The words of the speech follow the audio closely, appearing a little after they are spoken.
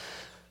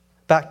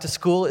Back to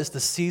school is the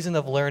season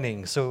of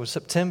learning. So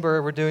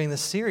September, we're doing this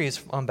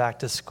series on back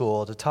to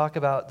school to talk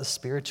about the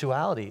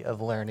spirituality of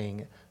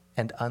learning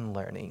and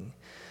unlearning.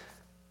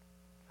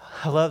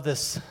 I love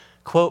this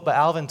quote by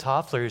Alvin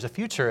Toffler, who's a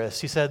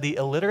futurist. He said, "The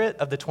illiterate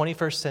of the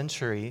 21st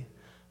century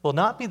will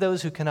not be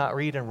those who cannot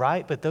read and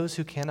write, but those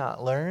who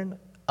cannot learn,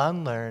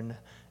 unlearn,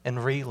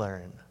 and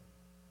relearn."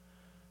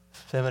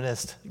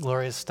 Feminist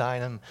Gloria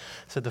Steinem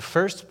said, "The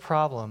first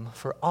problem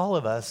for all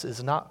of us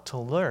is not to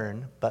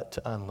learn, but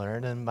to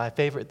unlearn." And my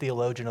favorite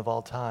theologian of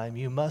all time,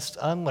 "You must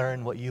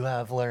unlearn what you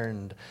have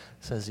learned,"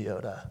 says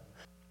Yoda.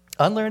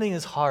 Unlearning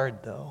is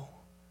hard, though,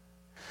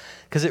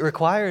 because it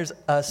requires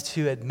us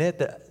to admit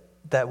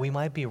that we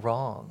might be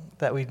wrong,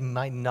 that we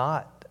might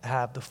not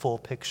have the full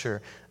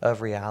picture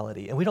of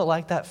reality. And we don't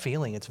like that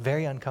feeling. It's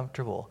very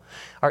uncomfortable.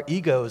 Our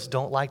egos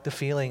don't like the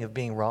feeling of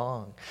being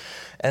wrong.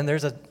 And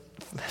there's a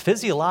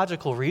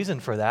physiological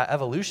reason for that,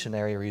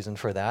 evolutionary reason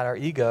for that. Our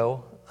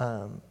ego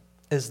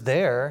is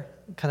there,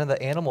 kind of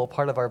the animal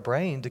part of our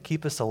brain, to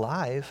keep us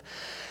alive.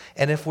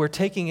 And if we're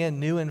taking in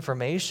new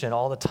information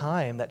all the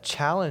time that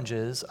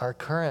challenges our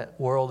current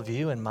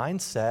worldview and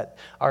mindset,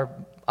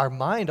 our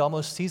mind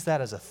almost sees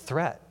that as a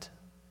threat.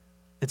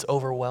 It's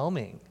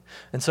overwhelming.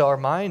 And so our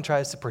mind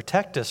tries to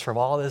protect us from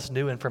all this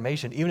new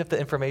information, even if the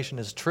information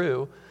is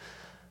true,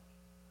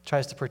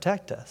 tries to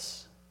protect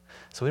us.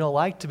 So we don't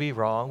like to be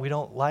wrong. We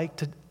don't like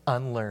to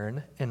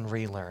unlearn and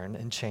relearn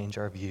and change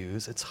our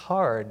views. It's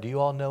hard. Do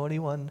you all know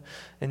anyone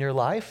in your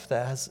life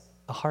that has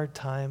a hard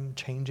time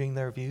changing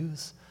their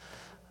views?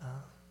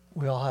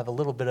 We all have a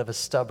little bit of a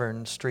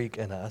stubborn streak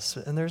in us,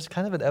 and there's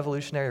kind of an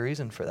evolutionary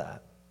reason for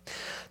that.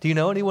 Do you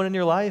know anyone in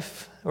your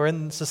life or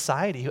in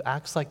society who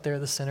acts like they're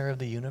the center of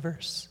the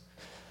universe?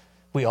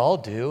 We all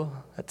do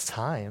at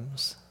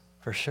times,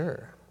 for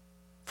sure.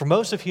 For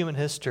most of human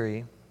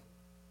history,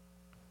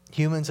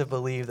 humans have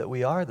believed that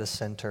we are the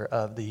center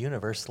of the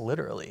universe,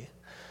 literally.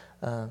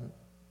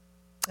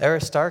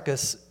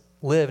 Aristarchus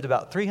lived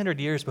about 300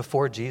 years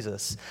before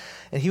Jesus,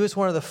 and he was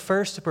one of the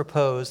first to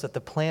propose that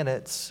the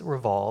planets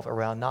revolve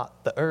around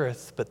not the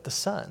earth, but the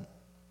sun.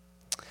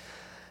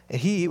 And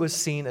he was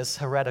seen as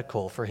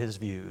heretical for his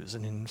views,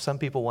 and some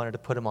people wanted to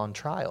put him on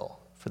trial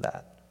for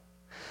that.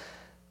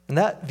 And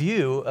that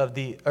view of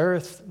the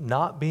earth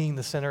not being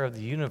the center of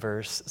the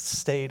universe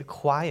stayed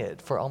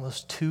quiet for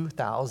almost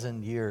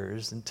 2,000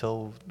 years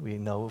until we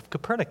know of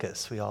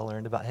Copernicus. We all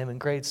learned about him in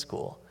grade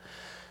school.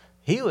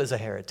 He was a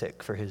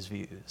heretic for his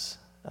views.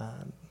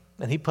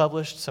 And he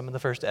published some of the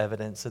first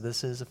evidence that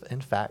this is,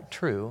 in fact,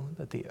 true,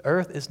 that the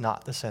earth is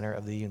not the center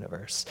of the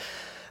universe.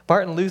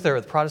 Martin Luther,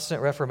 with the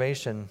Protestant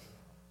Reformation,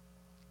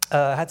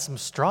 had some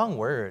strong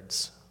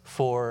words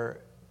for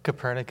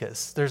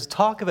Copernicus. There's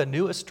talk of a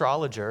new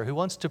astrologer who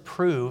wants to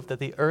prove that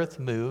the earth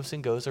moves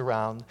and goes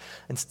around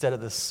instead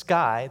of the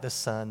sky, the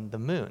sun, the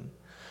moon.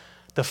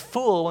 The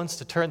fool wants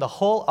to turn the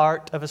whole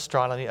art of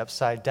astronomy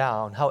upside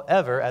down.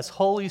 However, as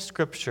Holy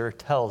Scripture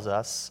tells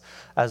us,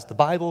 as the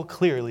Bible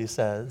clearly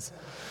says,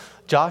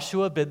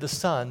 Joshua bid the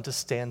sun to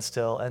stand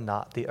still and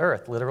not the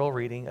earth. Literal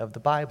reading of the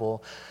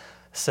Bible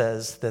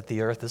says that the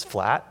earth is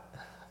flat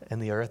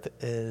and the earth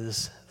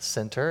is the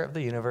center of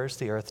the universe.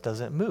 The earth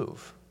doesn't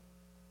move.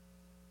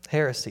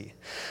 Heresy.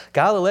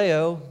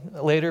 Galileo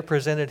later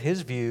presented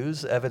his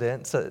views,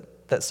 evidence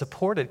that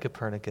supported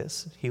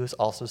Copernicus. He was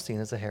also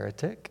seen as a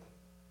heretic.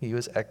 He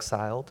was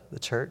exiled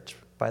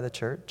by the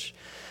church.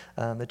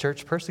 The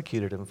church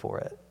persecuted him for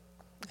it.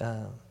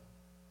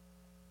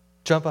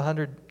 Jump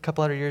a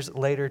couple hundred years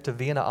later to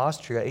Vienna,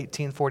 Austria,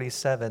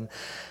 1847.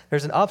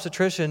 There's an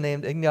obstetrician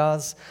named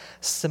Ignaz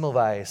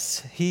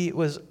Semmelweis. He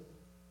was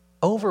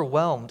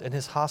overwhelmed in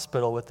his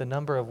hospital with the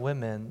number of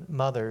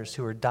mothers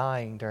who were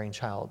dying during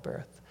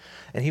childbirth.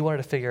 And he wanted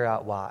to figure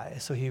out why.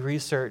 So he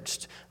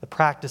researched the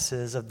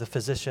practices of the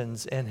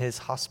physicians in his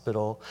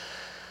hospital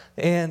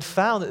and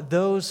found that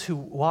those who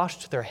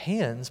washed their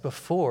hands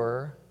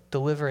before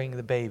delivering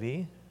the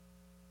baby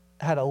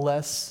had a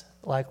less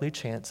likely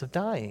chance of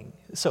dying.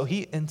 So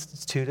he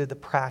instituted the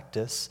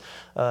practice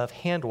of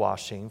hand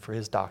washing for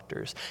his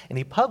doctors. And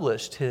he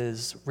published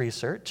his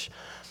research,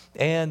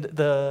 and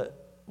the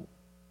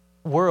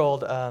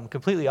world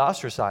completely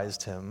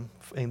ostracized him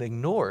and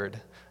ignored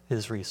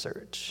his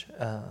research.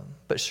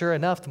 But sure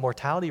enough, the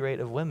mortality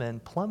rate of women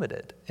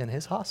plummeted in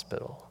his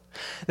hospital.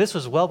 This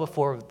was well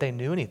before they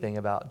knew anything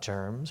about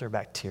germs or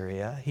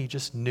bacteria. He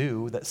just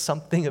knew that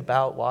something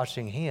about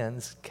washing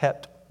hands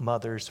kept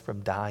mothers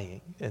from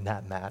dying, and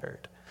that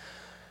mattered.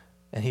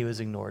 And he was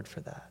ignored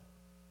for that.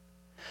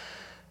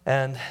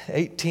 And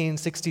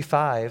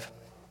 1865,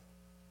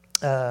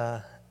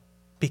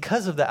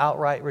 because of the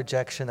outright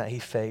rejection that he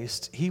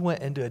faced, he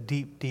went into a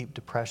deep, deep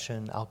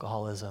depression,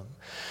 alcoholism.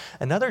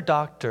 Another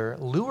doctor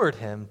lured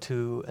him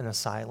to an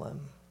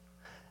asylum.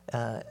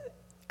 A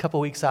couple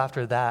weeks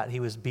after that, he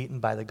was beaten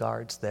by the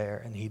guards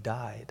there, and he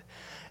died.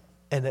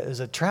 And it was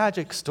a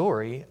tragic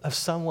story of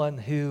someone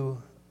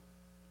who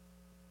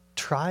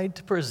tried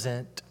to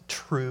present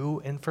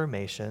true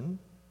information,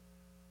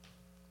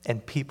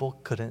 and people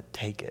couldn't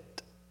take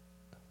it.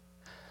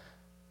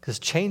 Because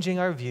changing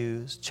our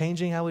views,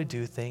 changing how we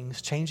do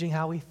things, changing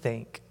how we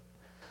think,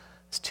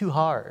 it's too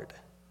hard.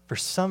 For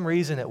some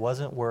reason, it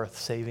wasn't worth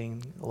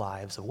saving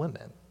lives of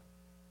women.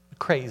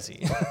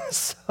 Crazy.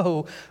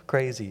 So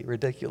crazy,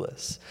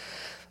 ridiculous.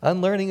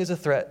 Unlearning is a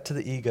threat to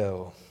the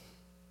ego.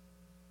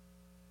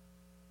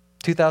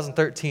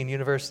 2013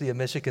 University of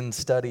Michigan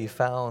study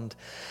found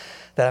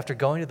that after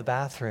going to the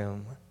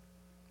bathroom,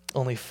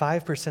 only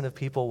 5% of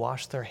people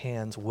wash their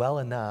hands well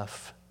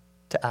enough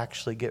to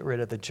actually get rid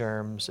of the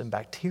germs and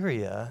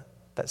bacteria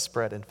that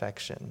spread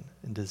infection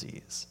and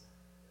disease.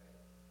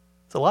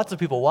 So lots of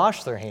people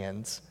wash their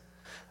hands,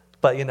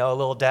 but a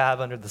little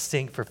dab under the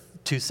sink for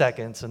 2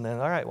 seconds and then,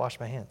 all right, wash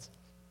my hands.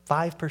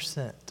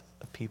 5%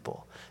 of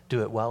people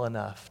do it well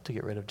enough to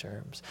get rid of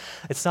germs.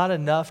 It's not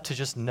enough to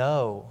just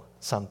know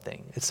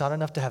something. It's not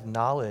enough to have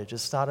knowledge.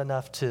 It's not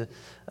enough to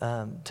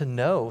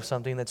know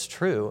something that's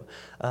true.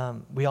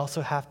 We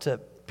also have to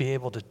be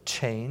able to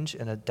change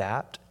and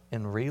adapt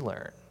and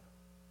relearn.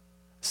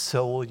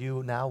 So will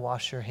you now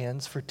wash your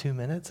hands for 2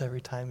 minutes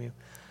every time you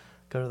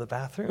go to the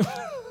bathroom?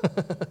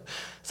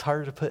 It's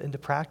harder to put into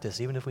practice,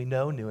 even if we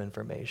know new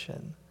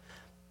information.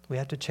 We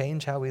have to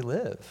change how we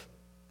live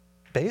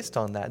based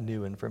on that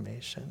new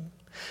information.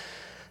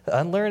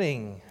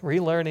 Unlearning,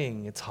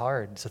 relearning, it's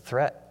hard. It's a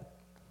threat.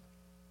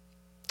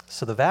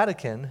 So the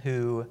Vatican,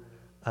 who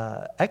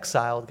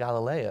exiled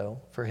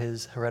Galileo for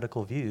his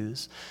heretical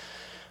views,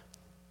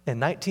 in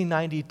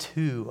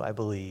 1992, I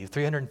believe,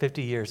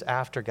 350 years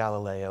after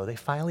Galileo, they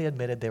finally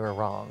admitted they were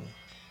wrong.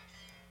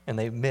 And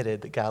they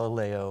admitted that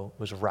Galileo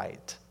was right.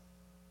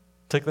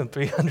 It took them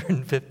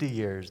 350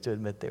 years to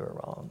admit they were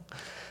wrong.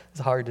 It's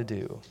hard to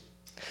do.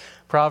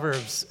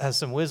 Proverbs has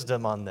some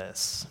wisdom on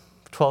this.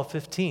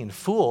 12:15,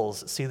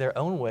 fools see their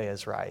own way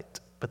as right,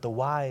 but the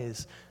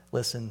wise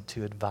listen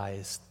to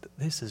advice.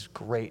 This is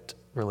great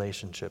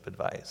relationship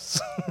advice.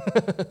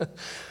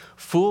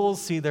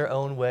 Fools see their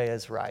own way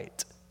as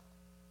right,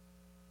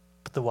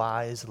 but the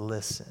wise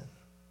listen.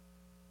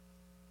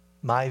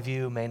 My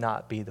view may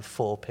not be the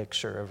full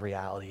picture of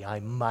reality.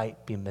 I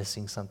might be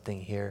missing something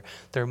here.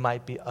 There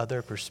might be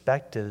other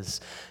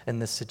perspectives in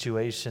this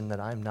situation that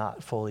I'm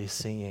not fully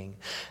seeing.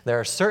 There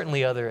are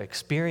certainly other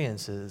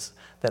experiences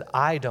that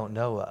I don't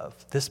know of.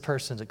 This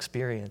person's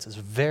experience is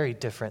very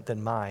different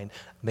than mine.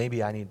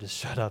 Maybe I need to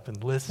shut up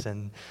and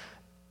listen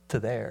to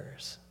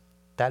theirs.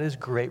 That is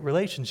great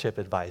relationship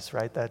advice.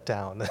 Write that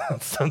down.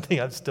 That's something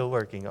I'm still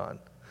working on.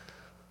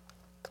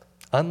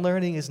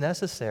 Unlearning is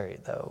necessary,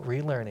 though.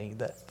 Relearning,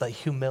 the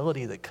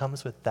humility that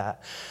comes with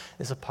that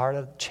is a part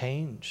of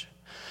change.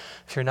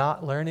 If you're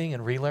not learning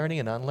and relearning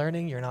and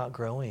unlearning, you're not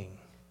growing.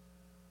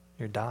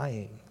 You're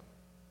dying.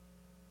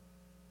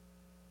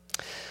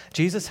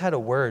 Jesus had a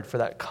word for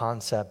that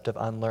concept of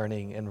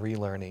unlearning and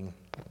relearning,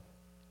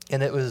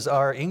 and it was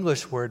our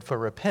English word for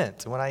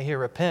repent. When I hear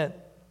repent,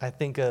 I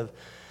think of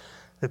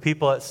the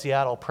people at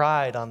Seattle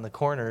Pride on the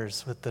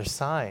corners with their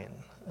sign.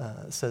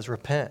 It says,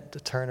 repent, to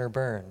turn or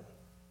burn.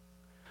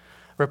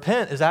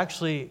 Repent is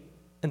actually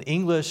an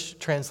English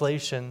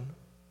translation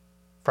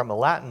from a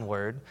Latin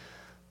word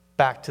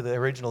back to the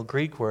original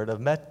Greek word of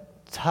metanoeo,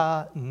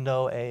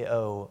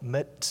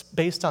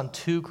 based on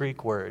 2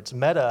 Greek words.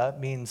 Meta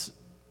means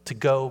to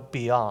go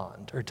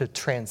beyond or to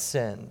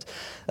transcend.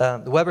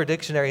 The Weber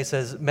Dictionary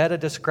says meta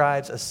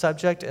describes a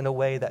subject in a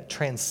way that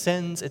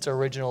transcends its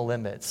original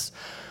limits.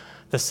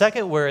 The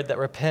second word that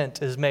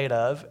repent is made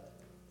of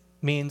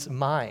means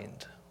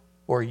mind,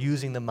 or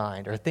using the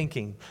mind, or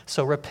thinking.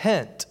 So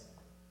repent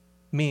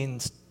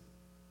means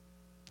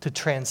to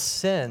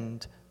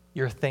transcend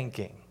your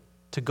thinking,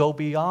 to go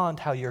beyond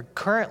how you're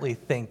currently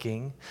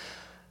thinking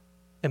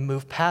and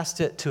move past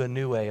it to a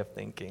new way of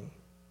thinking.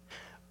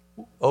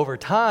 Over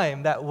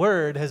time, that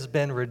word has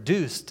been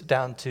reduced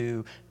down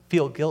to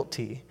feel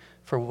guilty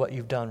for what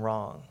you've done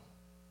wrong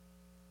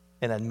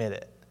and admit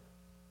it.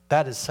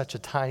 That is such a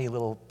tiny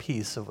little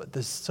piece of what,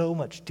 there's so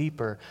much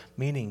deeper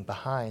meaning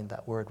behind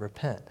that word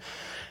repent.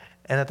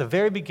 And at the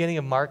very beginning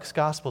of Mark's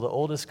gospel, the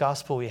oldest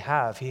gospel we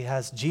have, he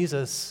has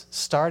Jesus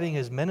starting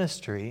his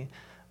ministry.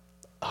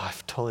 Oh, I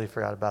totally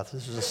forgot about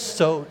this. This was a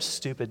so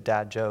stupid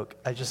dad joke.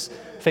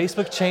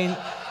 Facebook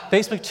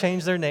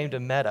changed their name to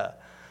Meta,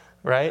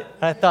 right?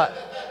 And I thought,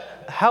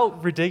 how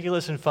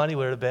ridiculous and funny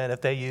would it have been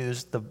if they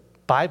used the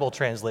Bible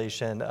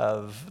translation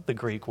of the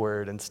Greek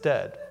word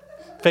instead?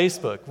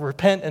 Facebook,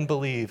 repent and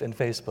believe in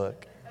Facebook.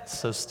 It's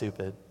so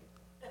stupid.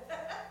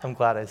 I'm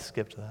glad I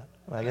skipped that.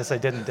 I guess I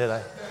didn't, did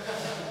I?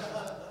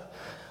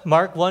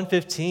 Mark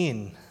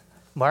 1:15.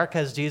 Mark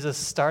has Jesus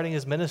starting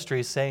his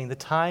ministry saying, the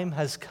time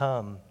has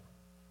come.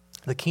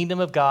 The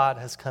kingdom of God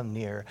has come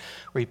near.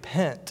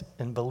 Repent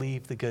and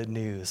believe the good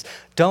news.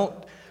 Don't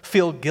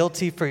feel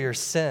guilty for your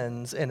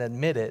sins and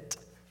admit it.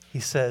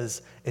 He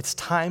says, it's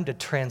time to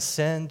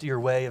transcend your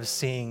way of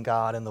seeing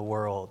God in the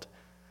world.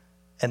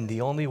 And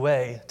the only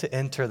way to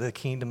enter the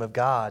kingdom of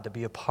God, to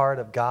be a part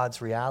of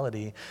God's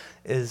reality,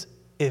 is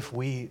if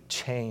we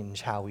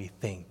change how we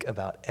think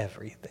about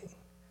everything.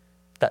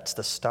 That's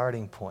the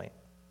starting point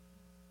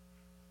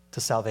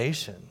to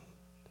salvation,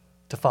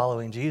 to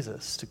following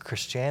Jesus, to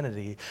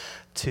Christianity,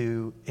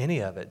 to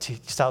any of it. To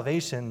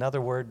salvation, another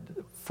word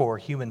for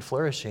human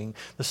flourishing,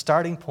 the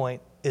starting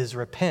point is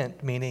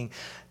repent, meaning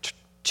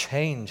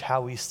change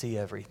how we see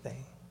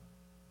everything.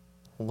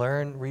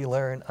 Learn,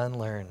 relearn,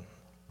 unlearn.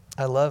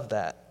 I love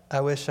that.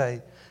 I wish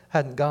I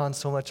hadn't gone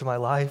so much of my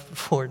life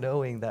before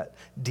knowing that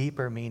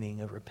deeper meaning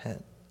of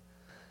repent.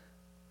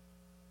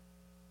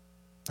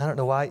 I don't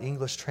know why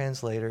English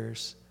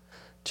translators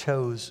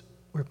chose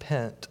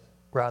repent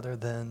rather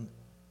than,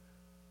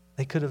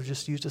 they could have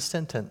just used a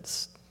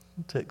sentence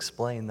to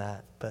explain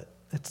that, but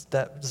it's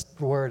that this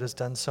word has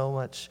done so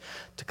much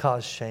to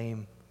cause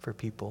shame for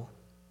people.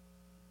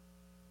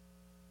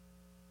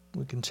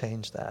 We can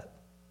change that.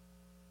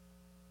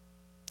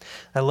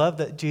 I love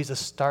that Jesus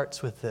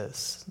starts with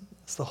this.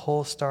 It's the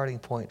whole starting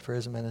point for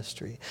his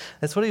ministry.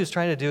 That's what he was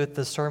trying to do with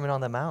the Sermon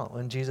on the Mount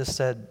when Jesus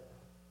said,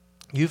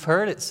 you've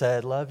heard it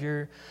said, love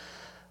your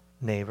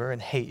neighbor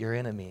and hate your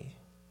enemy.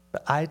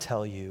 But I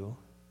tell you,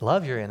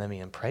 love your enemy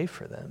and pray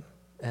for them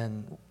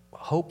and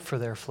hope for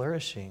their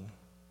flourishing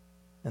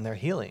and their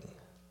healing.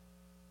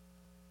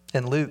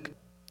 In Luke,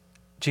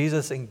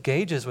 Jesus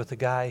engages with a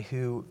guy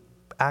who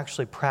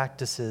actually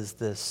practices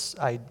this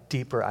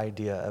deeper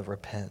idea of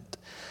repent.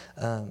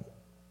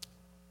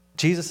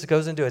 Jesus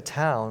goes into a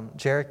town,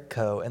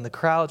 Jericho, and the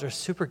crowds are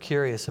super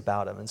curious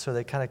about him. And so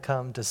they kind of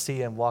come to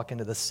see him walk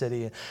into the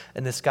city.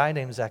 And this guy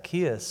named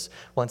Zacchaeus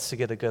wants to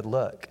get a good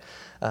look.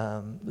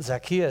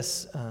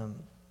 Zacchaeus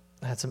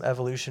had some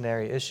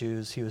evolutionary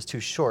issues. He was too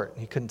short.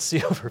 He couldn't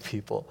see over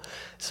people.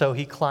 So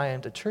he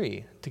climbed a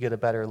tree to get a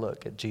better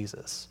look at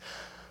Jesus.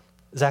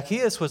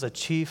 Zacchaeus was a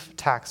chief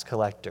tax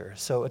collector.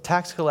 So a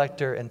tax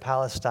collector in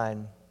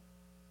Palestine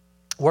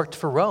worked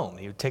for Rome.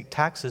 He would take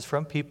taxes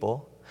from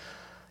people.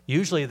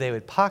 Usually they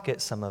would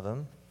pocket some of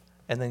them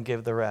and then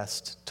give the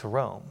rest to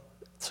Rome.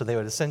 So they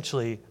would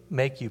essentially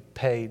make you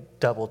pay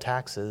double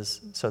taxes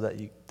so that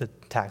the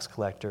tax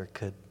collector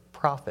could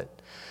profit.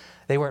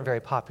 They weren't very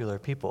popular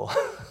people.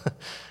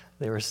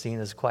 They were seen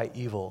as quite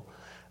evil.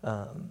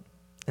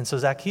 And so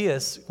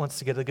Zacchaeus wants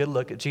to get a good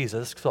look at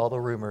Jesus because all the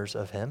rumors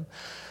of him.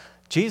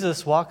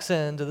 Jesus walks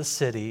into the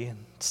city,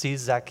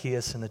 sees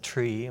Zacchaeus in the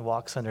tree, and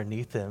walks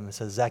underneath him and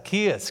says,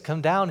 Zacchaeus,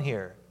 come down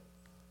here.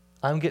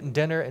 I'm getting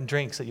dinner and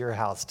drinks at your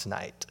house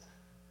tonight.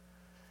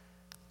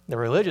 The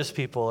religious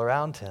people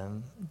around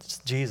him,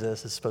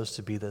 Jesus is supposed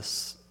to be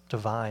this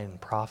divine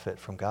prophet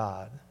from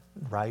God,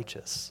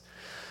 righteous.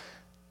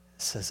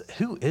 Says,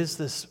 who is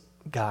this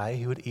guy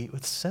who would eat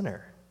with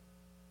sinner?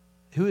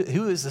 Who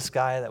is this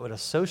guy that would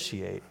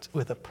associate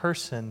with a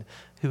person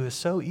who is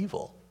so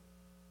evil?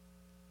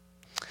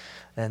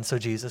 And so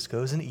Jesus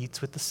goes and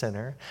eats with the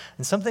sinner.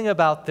 And something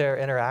about their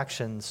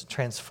interactions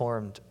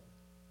transformed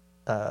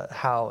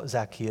how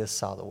Zacchaeus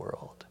saw the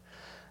world.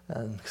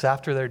 Because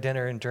after their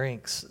dinner and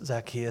drinks,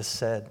 Zacchaeus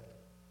said,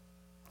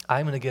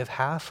 I'm going to give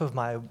half of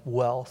my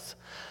wealth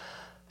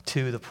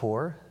to the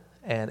poor,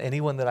 and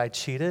anyone that I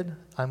cheated,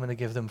 I'm going to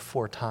give them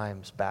 4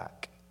 times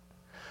back.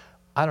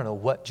 I don't know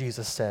what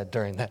Jesus said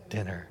during that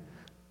dinner,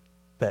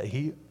 but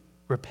he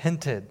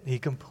repented. He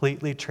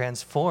completely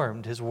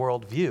transformed his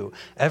worldview.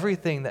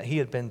 Everything that he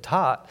had been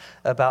taught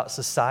about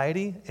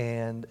society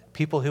and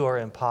people who are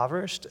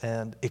impoverished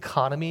and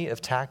economy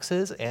of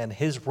taxes and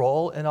his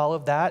role in all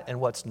of that and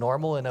what's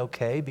normal and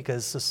okay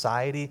because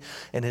society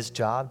and his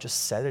job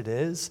just said it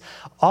is,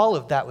 all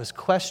of that was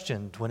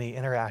questioned when he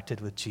interacted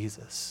with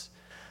Jesus.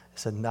 He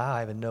said, now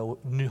I have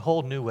a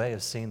whole new way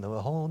of seeing the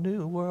whole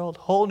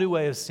new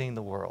way of seeing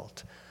the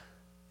world.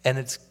 And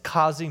it's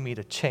causing me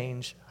to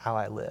change how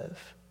I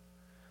live.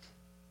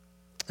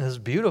 It was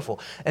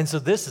beautiful. And so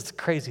this is the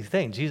crazy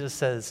thing. Jesus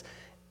says,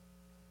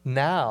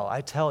 now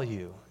I tell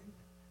you,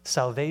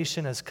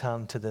 salvation has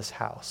come to this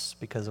house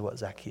because of what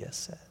Zacchaeus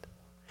said.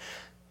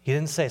 He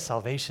didn't say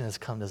salvation has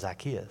come to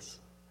Zacchaeus.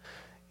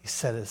 He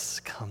said it's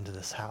come to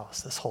this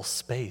house, this whole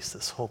space,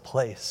 this whole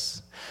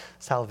place.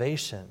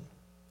 Salvation,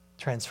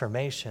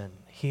 transformation,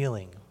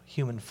 healing,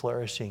 human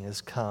flourishing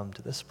has come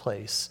to this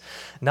place.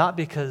 Not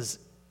because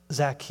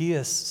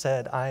Zacchaeus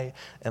said, I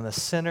am a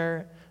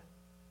sinner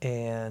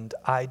and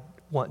I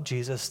want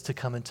Jesus to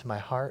come into my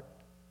heart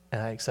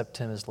and I accept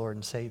him as Lord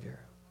and Savior.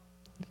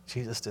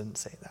 Jesus didn't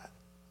say that.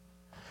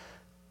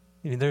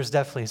 I mean, there's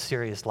definitely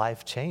serious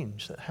life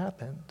change that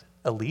happened.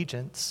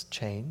 Allegiance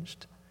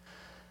changed.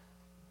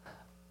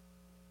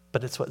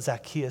 But it's what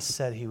Zacchaeus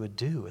said he would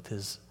do with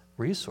his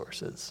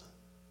resources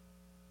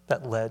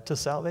that led to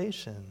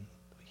salvation,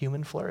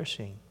 human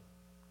flourishing.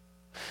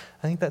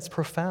 I think that's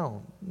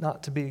profound,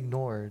 not to be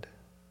ignored.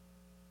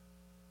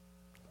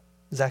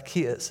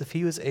 Zacchaeus, if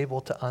he was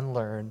able to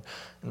unlearn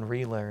and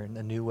relearn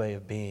a new way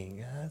of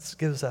being, that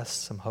gives us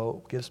some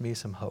hope, gives me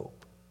some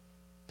hope.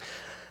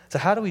 So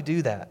how do we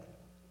do that?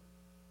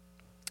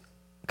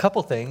 A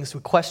couple things.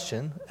 We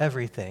question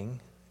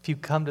everything. If you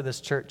come to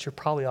this church, you're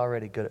probably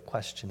already good at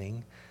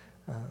questioning.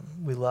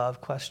 We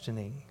love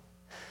questioning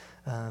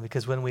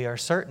because when we are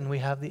certain we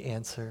have the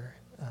answer,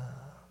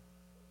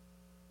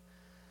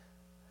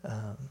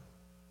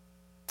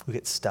 we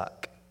get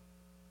stuck.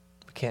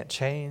 We can't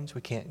change. We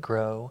can't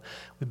grow.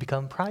 We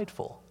become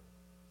prideful.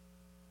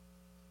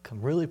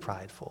 Become really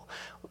prideful.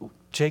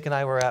 Jake and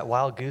I were at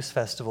Wild Goose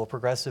Festival,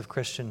 Progressive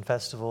Christian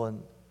Festival,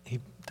 and he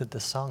did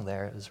this song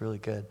there. It was really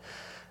good.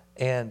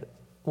 And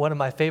one of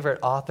my favorite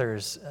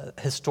authors,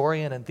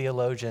 historian and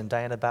theologian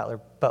Diana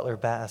Butler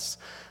Bass,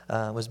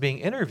 was being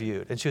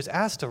interviewed, and she was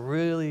asked a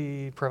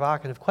really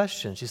provocative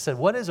question. She said,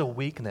 what is a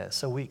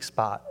weakness, a weak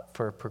spot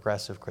for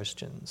progressive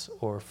Christians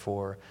or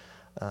for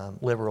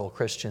liberal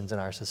Christians in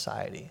our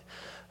society?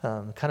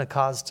 Kind of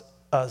caused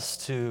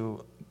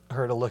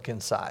her to look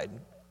inside,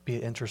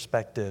 be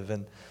introspective.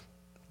 And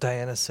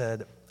Diana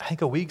said, I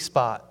think a weak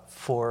spot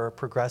for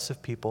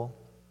progressive people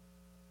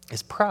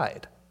is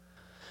pride.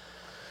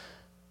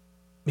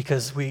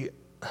 Because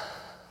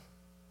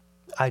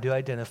I do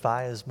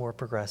identify as more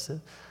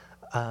progressive,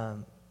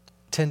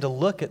 tend to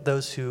look at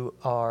those who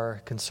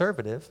are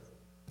conservative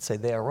and say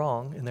they are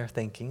wrong in their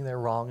thinking, they're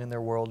wrong in their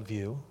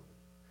worldview.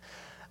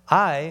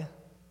 I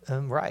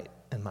am right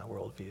in my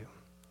worldview.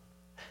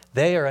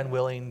 They are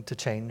unwilling to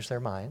change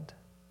their mind.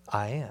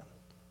 I am.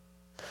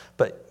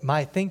 But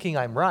my thinking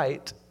I'm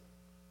right,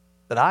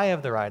 that I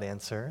have the right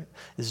answer,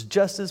 is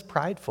just as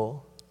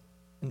prideful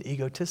and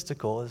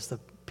egotistical as the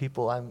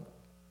people I'm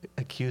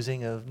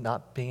accusing of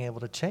not being able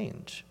to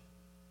change.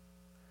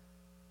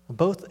 On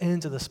both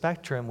ends of the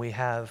spectrum, we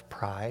have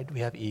pride,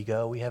 we have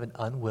ego, we have an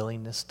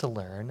unwillingness to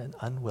learn, an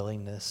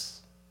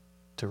unwillingness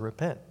to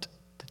repent,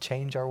 to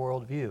change our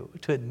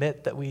worldview, to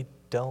admit that we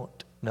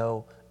don't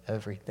know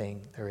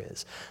everything there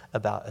is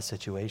about a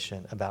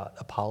situation, about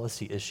a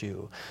policy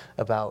issue,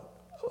 about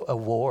a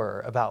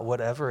war, about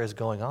whatever is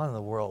going on in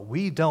the world.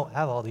 We don't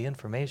have all the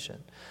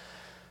information.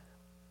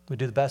 We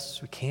do the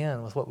best we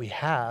can with what we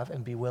have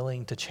and be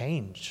willing to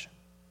change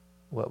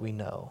what we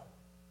know.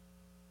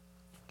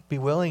 Be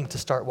willing to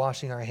start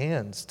washing our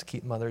hands to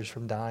keep mothers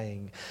from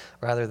dying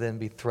rather than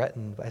be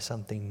threatened by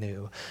something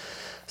new.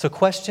 So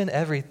question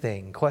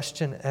everything.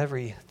 Question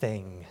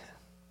everything.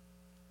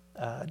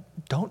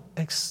 Don't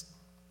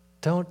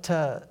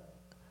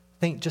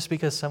think just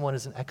because someone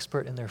is an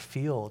expert in their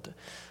field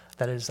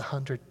that is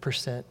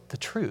 100% the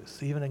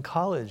truth. Even in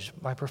college,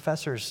 my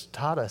professors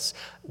taught us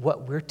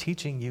what we're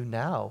teaching you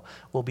now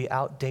will be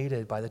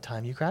outdated by the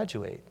time you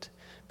graduate.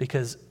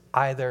 Because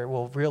either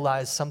we'll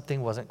realize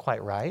something wasn't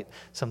quite right,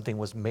 something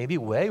was maybe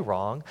way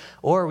wrong,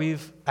 or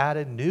we've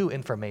added new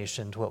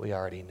information to what we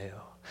already knew.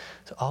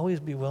 So always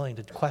be willing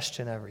to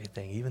question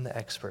everything, even the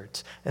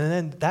experts. And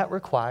then that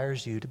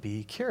requires you to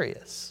be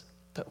curious.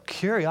 So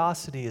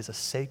curiosity is a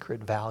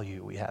sacred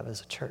value we have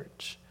as a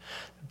church.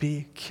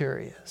 Be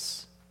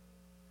curious.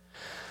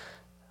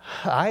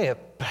 I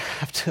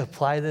have to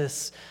apply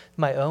this to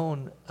my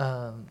own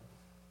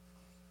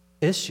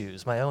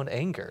issues, my own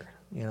anger.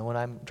 You know, when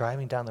I'm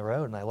driving down the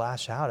road and I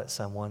lash out at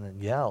someone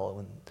and yell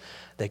when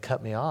they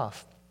cut me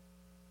off,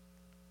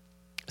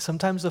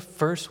 sometimes the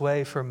first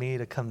way for me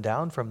to come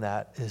down from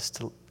that is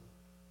to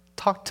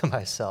talk to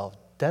myself.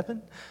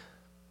 Devin,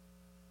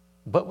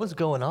 what was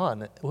going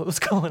on? What was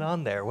going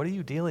on there? What are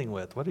you dealing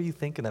with? What are you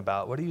thinking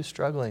about? What are you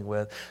struggling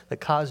with that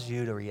caused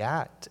you to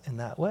react in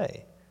that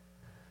way?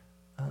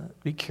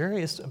 Be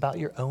curious about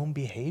your own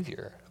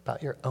behavior,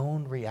 about your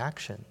own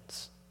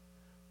reactions.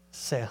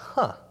 Say,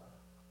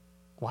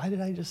 why did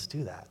I just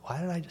do that?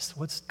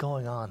 What's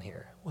going on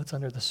here? What's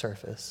under the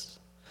surface?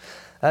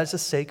 That's a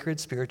sacred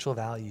spiritual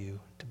value,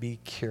 to be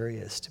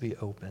curious, to be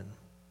open.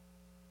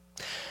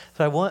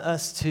 So I want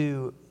us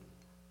to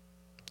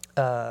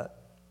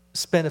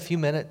spend a few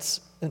minutes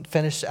and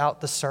finish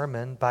out the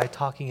sermon by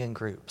talking in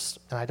groups.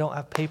 And I don't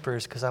have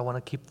papers because I want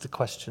to keep the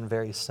question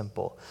very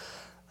simple.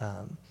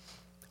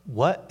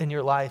 What in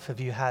your life have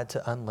you had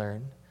to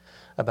unlearn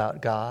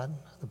about God,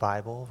 the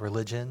Bible,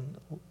 religion,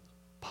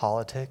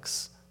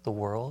 politics, the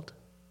world?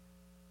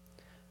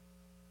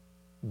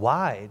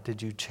 Why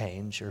did you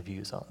change your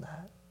views on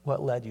that?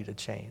 What led you to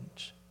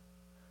change?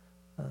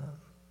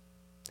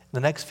 The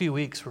next few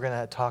weeks, we're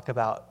going to talk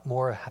about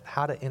more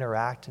how to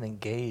interact and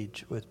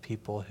engage with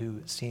people who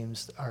it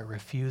seems are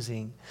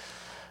refusing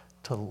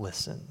to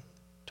listen,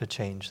 to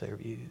change their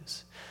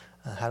views.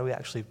 How do we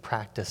actually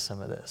practice some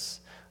of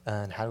this?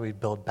 And how do we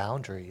build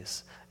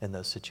boundaries in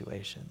those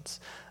situations?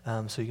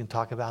 So you can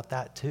talk about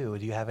that too.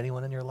 Do you have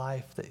anyone in your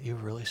life that you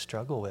really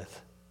struggle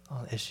with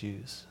on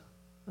issues?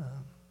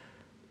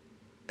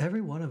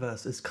 Every one of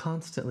us is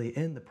constantly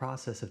in the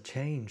process of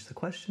change. The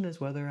question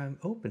is whether I'm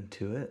open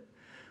to it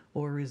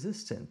or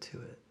resistant to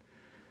it.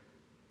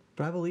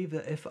 But I believe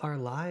that if our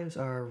lives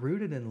are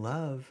rooted in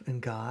love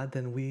and God,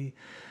 then we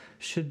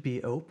should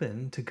be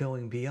open to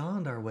going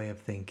beyond our way of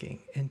thinking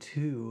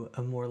into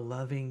a more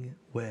loving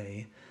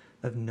way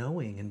of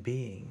knowing and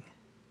being.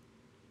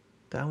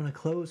 I want to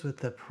close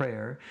with a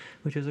prayer,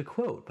 which is a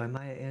quote by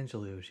Maya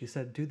Angelou. She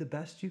said, "Do the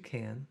best you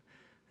can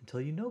until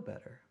you know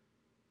better.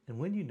 And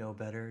when you know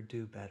better,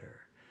 do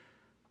better."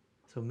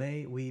 So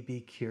may we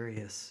be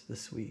curious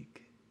this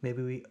week. May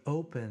we be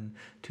open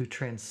to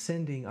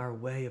transcending our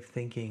way of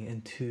thinking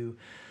into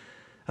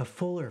a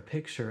fuller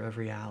picture of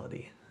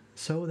reality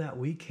so that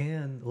we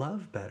can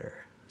love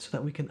better, so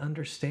that we can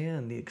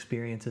understand the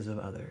experiences of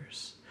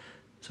others.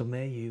 So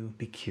may you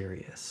be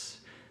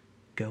curious.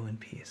 Go in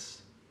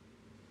peace.